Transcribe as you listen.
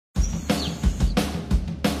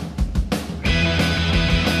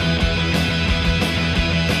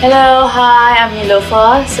Hello, hi, I'm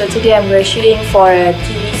Neelofa. So today I'm shooting for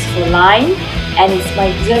TVC for Line, and it's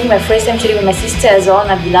going to be my first time shooting with my sister as well,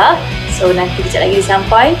 Nabila. So nanti kejap lagi dia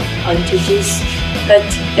sampai, I'll introduce her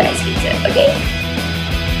to you guys later, okay?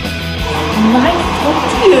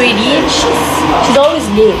 9:40 already, and she's always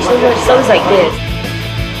late. She's always like this.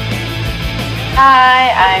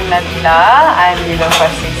 Hi, I'm Nabila. I'm Neelofa's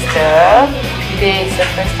sister. Today is the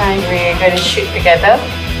first time we're going to shoot together,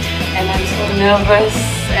 and I'm so nervous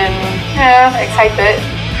and excited.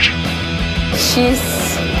 She's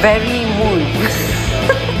very moved.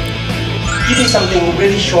 You do something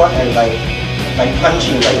really short and like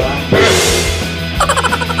punching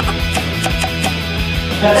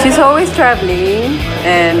She's always traveling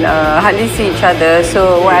and hardly see each other.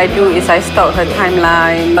 So what I do is I stalk her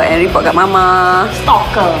timeline and report kat mama.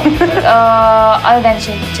 Stalker. Other than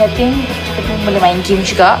chatting, kita pun boleh main game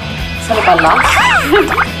juga. Selalu kalah.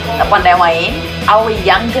 Tak pandai main. Our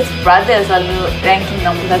youngest brother selalu ranking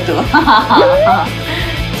nombor 1.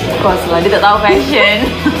 Of course lah, dia tak tahu fashion.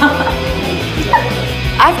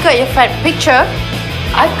 I've got your fat picture.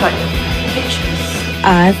 I've got your pictures.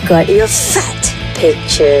 I've got your fat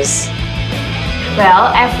pictures.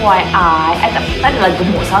 Well, FYI, I tak adalah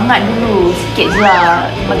gemuk sangat dulu. Sikit je lah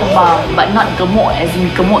tebal-tebal. But not gemuk as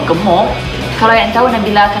in gemuk-gemuk. Kalau yang tahu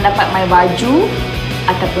Nabila akan dapat my baju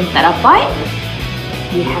ataupun tak dapat,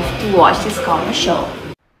 you have to watch this corner show.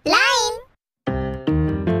 Line.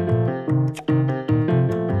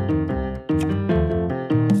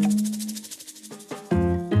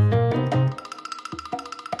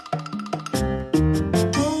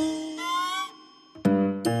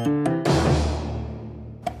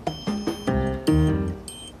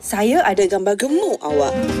 Saya ada gambar gemuk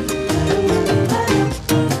awak.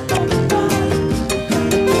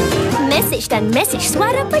 Mesej dan mesej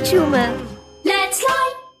suara percuma. Let's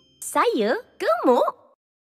Line. Saya gemuk.